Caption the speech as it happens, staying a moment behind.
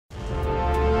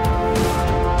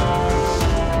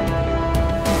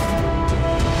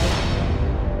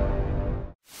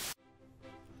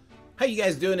you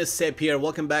guys doing? It's Sep here.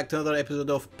 Welcome back to another episode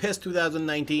of PES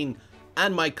 2019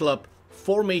 and myClub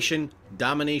Formation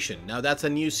Domination. Now that's a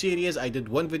new series. I did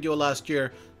one video last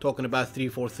year talking about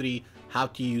 3-4-3, how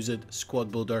to use it, squad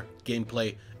builder,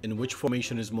 gameplay, and which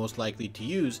formation is most likely to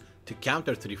use to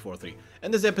counter 3-4-3.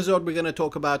 In this episode, we're going to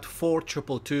talk about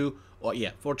 4-2-2-2, or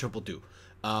yeah,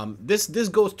 4-2-2-2. This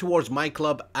goes towards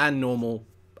myClub and normal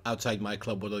outside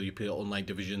myClub, whether you play online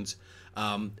divisions.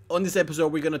 On this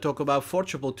episode, we're going to talk about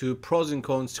 4-2-2-2, pros and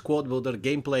cons, squad builder,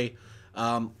 gameplay.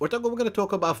 We're going to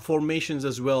talk about formations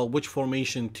as well, which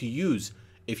formation to use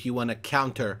if you want to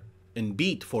counter and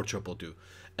beat 4-2-2-2.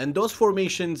 And those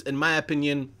formations, in my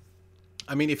opinion,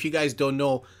 I mean, if you guys don't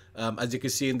know, as you can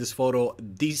see in this photo,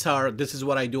 this is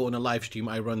what I do on a live stream.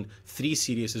 I run 3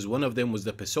 series. One of them was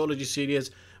the PESology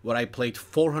series, where I played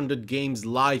 400 games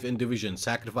live in division,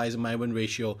 sacrificing my win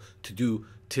ratio to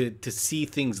see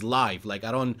things live. Like,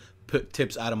 I don't put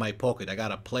tips out of my pocket. I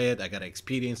gotta play it, I gotta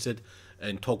experience it,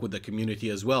 and talk with the community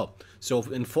as well. So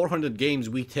in 400 games,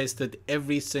 we tested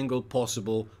every single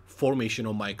possible formation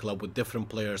on myClub with different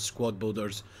players, squad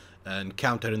builders, and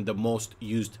countering the most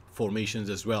used formations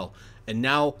as well. And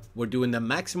now we're doing the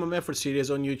maximum effort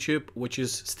series on YouTube, which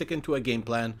is sticking to a game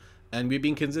plan, and we've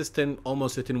been consistent,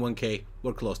 almost hitting 1K.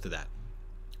 We're close to that.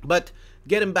 But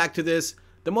getting back to this,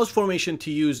 the most formation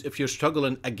to use if you're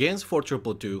struggling against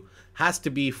 4-2-2-2 has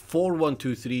to be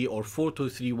 4-1-2-3 or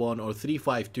 4-2-3-1 or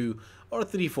 3-5-2 or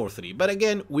 3-4-3. But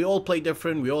again, we all play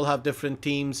different. We all have different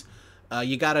teams.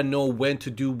 You gotta know when to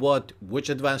do what, which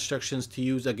advanced instructions to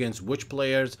use against which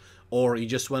players, or you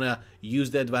just wanna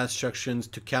use the advanced instructions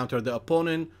to counter the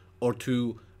opponent or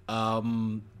to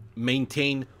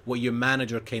maintain what your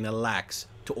manager kind of lacks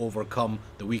to overcome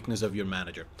the weakness of your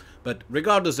manager. But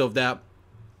regardless of that,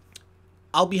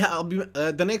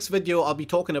 the next video I'll be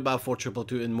talking about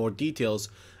 4-2-2-2 in more details.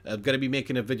 I'm gonna be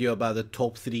making a video about the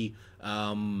top 3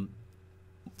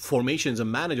 formations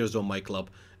and managers on myClub.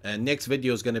 And next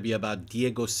video is going to be about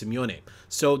Diego Simeone.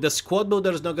 So the squad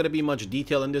builder is not going to be much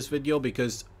detail in this video,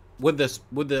 because with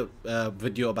the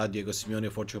video about Diego Simeone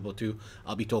 4-2-2-2,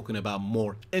 I'll be talking about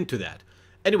more into that.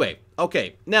 Anyway,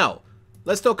 okay, now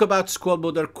let's talk about squad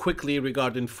builder quickly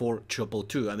regarding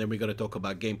 4-2-2-2, and then we're going to talk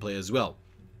about gameplay as well.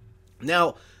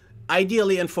 Now,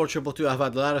 ideally in 4-2-2-2, I've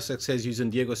had a lot of success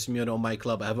using Diego Simeone on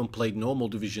myClub. I haven't played normal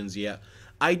divisions yet.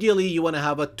 Ideally, you want to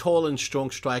have a tall and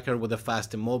strong striker with a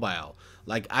fast and mobile.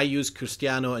 Like, I use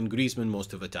Cristiano and Griezmann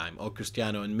most of the time, or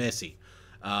Cristiano and Messi.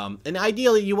 And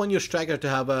ideally, you want your striker to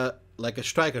have a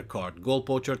striker card: goal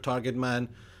poacher, target man,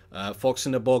 fox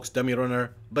in the box, dummy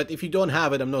runner. But if you don't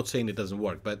have it, I'm not saying it doesn't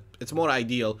work, but it's more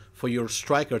ideal for your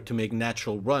striker to make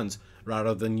natural runs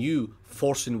rather than you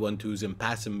forcing 1-2s and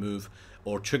pass and move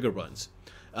or trigger runs.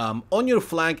 On your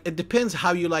flank, it depends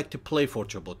how you like to play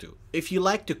 4-2-2-2. If you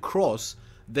like to cross,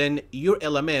 then your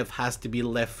LMF has to be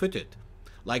left-footed.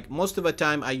 Like, most of the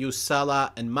time, I use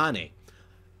Salah and Mane.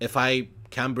 If I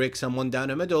can break someone down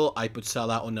the middle, I put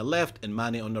Salah on the left and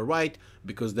Mane on the right,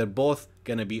 because they're both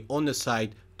gonna be on the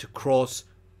side to cross,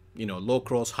 you know, low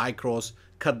cross, high cross,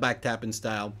 cut back tapping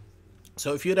style.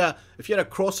 So if you're a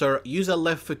crosser, use a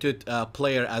left-footed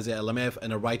player as a LMF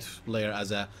and a right player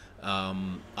as a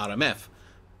RMF.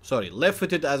 Sorry,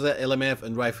 left-footed as a LMF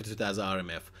and right-footed as a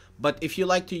RMF. But if you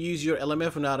like to use your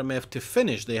LMF and RMF to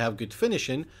finish, they have good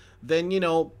finishing, then, you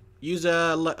know, use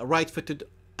a right-footed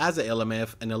as a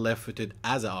LMF and a left-footed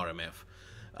as a RMF.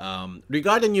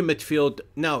 Regarding your midfield,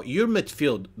 now your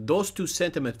midfield, those 2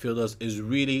 center midfielders is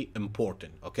really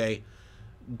important, okay?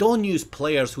 Don't use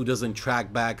players who doesn't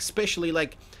track back, especially,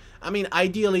 like, I mean,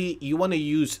 ideally you want to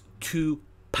use 2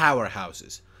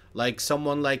 powerhouses, like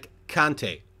someone like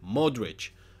Kante, Modric,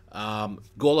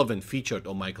 Golovin featured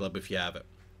on myClub if you have it.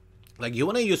 Like, you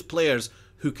want to use players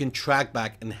who can track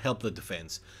back and help the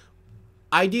defense.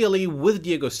 Ideally, with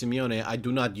Diego Simeone, I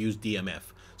do not use DMF.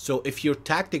 So if your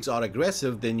tactics are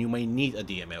aggressive, then you may need a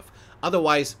DMF.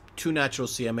 Otherwise, 2 natural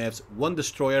CMFs, 1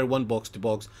 destroyer, 1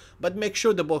 box-to-box, but make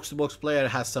sure the box-to-box player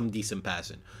has some decent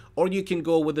passing. Or you can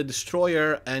go with a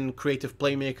destroyer and creative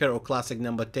playmaker or classic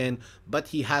number 10, but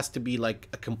he has to be like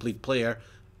a complete player,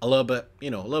 a little bit, you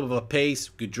know, a little bit of a pace,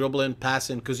 good dribbling,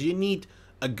 passing, because you need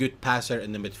a good passer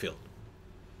in the midfield.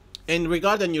 And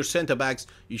regarding your center backs,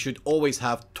 you should always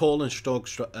have tall and strong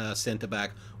center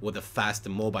back with a fast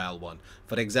and mobile one.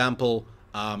 For example,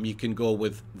 you can go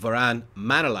with Varane,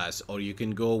 Manolas, or you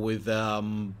can go with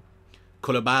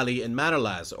Koulibaly and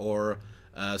Manolas, or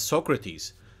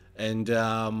Socrates. And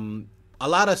a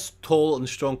lot of tall and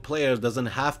strong players doesn't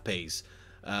have pace,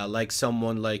 like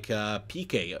someone like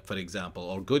PK, for example,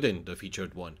 or Gooden, the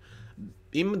featured one.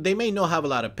 They may not have a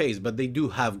lot of pace, but they do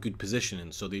have good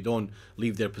positioning, so they don't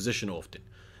leave their position often.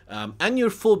 And your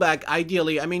fullback,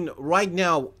 ideally, I mean, right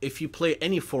now, if you play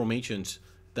any formations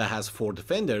that has 4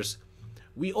 defenders,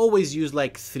 we always use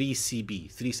like 3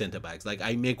 CB, 3 center backs. Like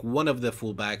I make one of the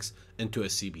fullbacks into a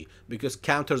CB because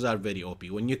counters are very OP.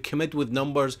 When you commit with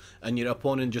numbers and your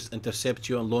opponent just intercepts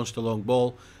you and launch the long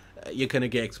ball, you're gonna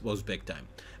get exposed big time.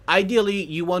 Ideally,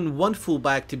 you want one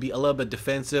fullback to be a little bit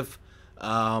defensive,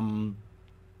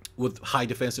 with high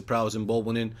defensive prowess and ball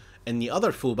winning, and the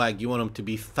other fullback you want him to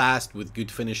be fast with good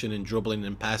finishing and dribbling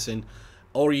and passing.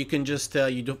 Or you can just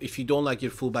if you don't like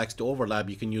your fullbacks to overlap,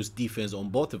 you can use defense on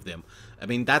both of them. I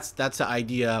mean, that's the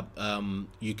idea.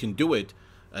 You can do it,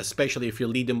 especially if you're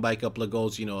leading by a couple of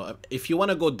goals. You know, if you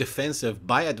want to go defensive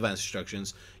by advanced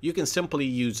instructions, you can simply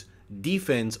use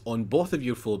defense on both of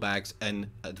your fullbacks and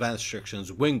advanced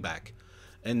instructions wingback,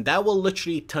 and that will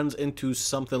literally turns into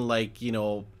something like, you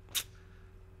know,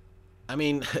 I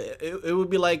mean, it would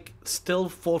be like still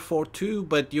 4-4-2,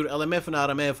 but your LMF and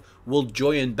RMF will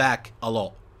join back a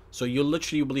lot. So you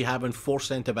literally will be having 4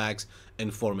 center backs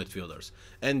and 4 midfielders.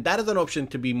 And that is an option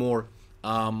to be more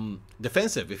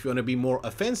defensive. If you want to be more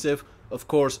offensive, of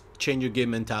course, change your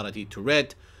game mentality to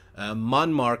red.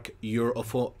 Man-mark your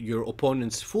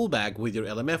opponent's fullback with your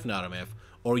LMF and RMF,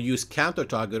 or use counter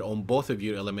target on both of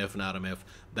your LMF and RMF.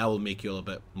 That will make you a little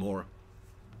bit more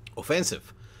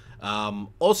offensive.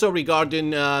 Also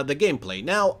regarding the gameplay.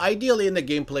 Now, ideally in the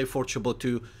gameplay for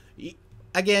 222,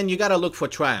 again, you gotta look for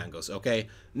triangles, okay?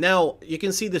 Now, you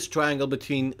can see this triangle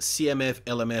between CMF,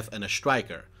 LMF, and a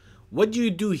striker. What do you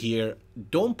do here?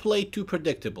 Don't play too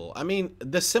predictable. I mean,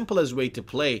 the simplest way to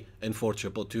play in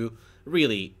 422,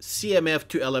 really, CMF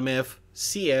to LMF,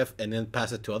 CF, and then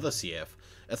pass it to other CF.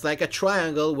 It's like a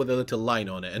triangle with a little line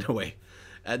on it in a way.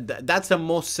 That's the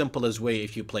most simplest way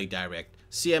if you play direct.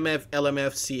 CMF,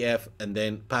 LMF, CF, and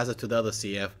then pass it to the other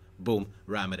CF, boom,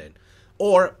 ram it in.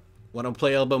 Or, when I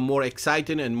play a little bit more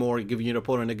exciting and more giving your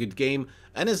opponent a good game,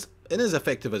 and is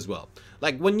effective as well.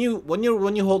 Like when you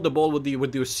hold the ball with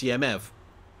your CMF,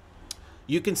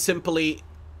 you can simply,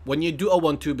 when you do a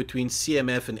 1-2 between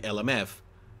CMF and LMF,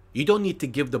 you don't need to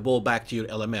give the ball back to your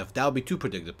LMF. That would be too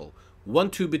predictable.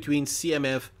 1-2 between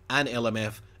CMF and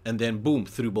LMF, and then boom,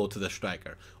 through ball to the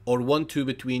striker. Or 1-2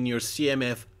 between your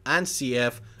CMF and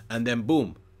CF, and then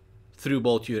boom, through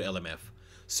ball to your LMF.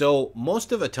 So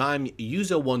most of the time, use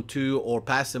a 1-2 or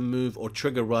pass and move or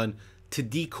trigger run to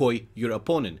decoy your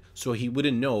opponent, so he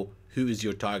wouldn't know who is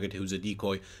your target, who's a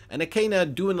decoy. And it kind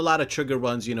of doing a lot of trigger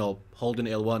runs, you know, holding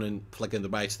L1 and flicking the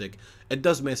right stick, it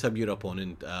does mess up your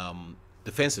opponent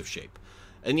defensive shape.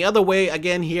 And the other way,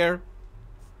 again here,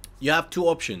 you have 2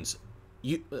 options.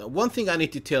 One thing I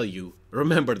need to tell you,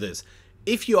 remember this.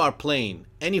 If you are playing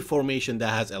any formation that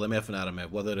has LMF and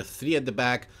RMF, whether it's 3 at the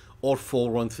back or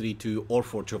 4-1-3-2 or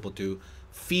 4-2-2,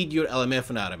 feed your LMF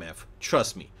and RMF.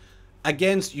 Trust me.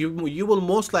 Against you will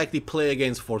most likely play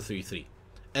against 4-3-3.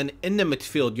 And in the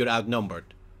midfield, you're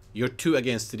outnumbered. You're 2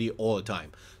 against 3 all the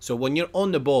time. So when you're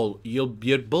on the ball, your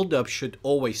build-up should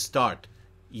always start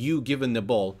you giving the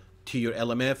ball to your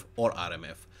LMF or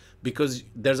RMF. Because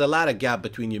there's a lot of gap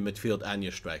between your midfield and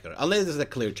your striker, unless there's a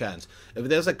clear chance. If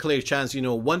there's a clear chance, you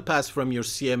know, one pass from your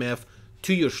CMF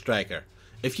to your striker.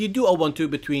 If you do a 1-2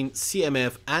 between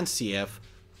CMF and CF,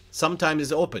 sometimes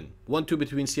it's open. 1-2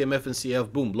 between CMF and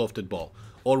CF, boom, lofted ball.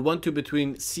 Or 1-2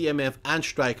 between CMF and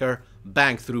striker,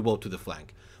 bang, through ball to the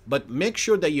flank. But make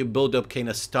sure that your build-up kind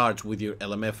of starts with your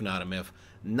LMF and RMF,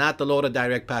 not a lot of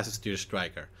direct passes to your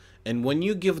striker. And when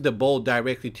you give the ball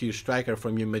directly to your striker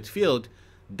from your midfield,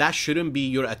 that shouldn't be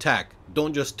your attack.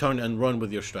 Don't just turn and run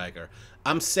with your striker.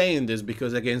 I'm saying this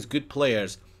because against good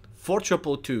players,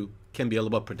 4-2-2 can be a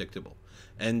little bit predictable.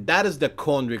 And that is the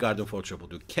con regarding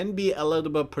 4-2-2. Can be a little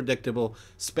bit predictable,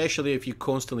 especially if you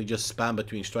constantly just spam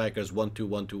between strikers, 1-2,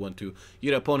 1-2, 1-2.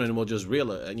 Your opponent will just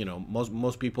realize, you know,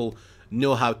 most people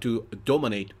know how to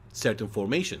dominate certain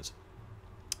formations.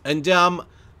 And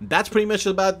that's pretty much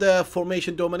about the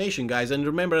formation domination, guys. And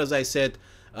remember, as I said,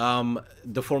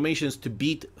 the formations to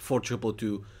beat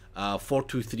 4-2-2,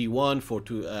 4-2-3-1,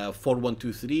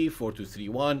 4-1-2-3,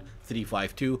 4-2-3-1,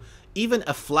 3-5-2. Even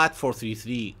a flat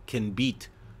 4-3-3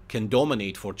 can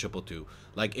dominate 4-2-2.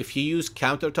 Like if you use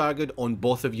counter target on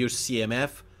both of your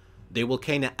CMF, they will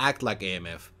kind of act like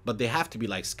AMF, but they have to be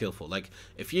like skillful. Like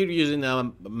if you're using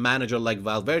a manager like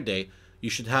Valverde, you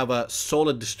should have a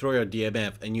solid destroyer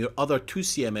DMF, and your other 2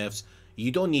 CMFs,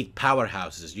 you don't need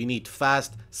powerhouses. You need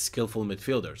fast, skillful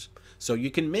midfielders. So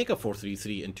you can make a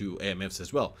 4-3-3 into AMFs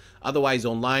as well. Otherwise,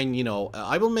 online, you know,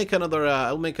 I will make another.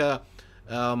 I'll make a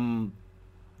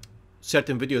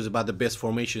certain videos about the best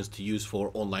formations to use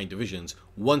for online divisions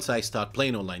once I start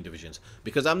playing online divisions,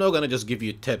 because I'm not gonna just give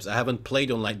you tips. I haven't played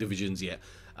online divisions yet.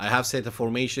 I have set of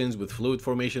formations with fluid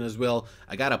formation as well.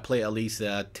 I gotta play at least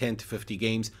 10 to 50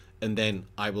 games, and then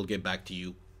I will get back to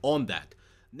you on that.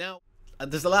 Now,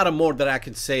 there's a lot of more that I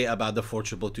can say about the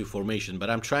 4-2-2 formation, but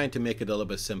I'm trying to make it a little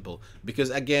bit simple because,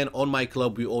 again, on my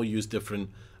club we all use different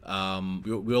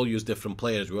we all use different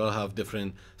players. We all have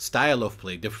different style of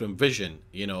play, different vision,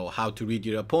 you know, how to read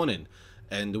your opponent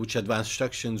and which advanced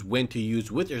instructions, when to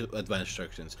use with your advanced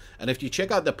instructions. And if you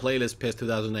check out the playlist PES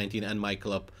 2019 and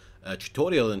myClub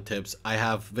tutorial and tips, I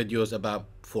have videos about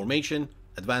formation,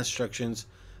 advanced instructions,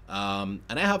 and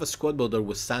I have a squad builder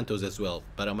with Santos as well,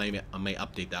 but I may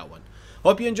update that one.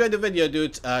 Hope you enjoyed the video,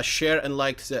 dudes. Share and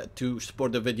like to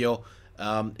support the video.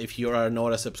 If you are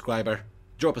not a subscriber,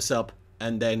 drop a sub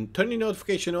and then turn your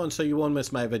notification on so you won't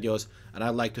miss my videos. And I'd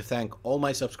like to thank all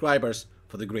my subscribers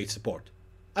for the great support.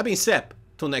 I've been Sep.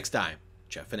 Till next time.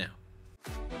 Ciao for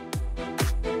now.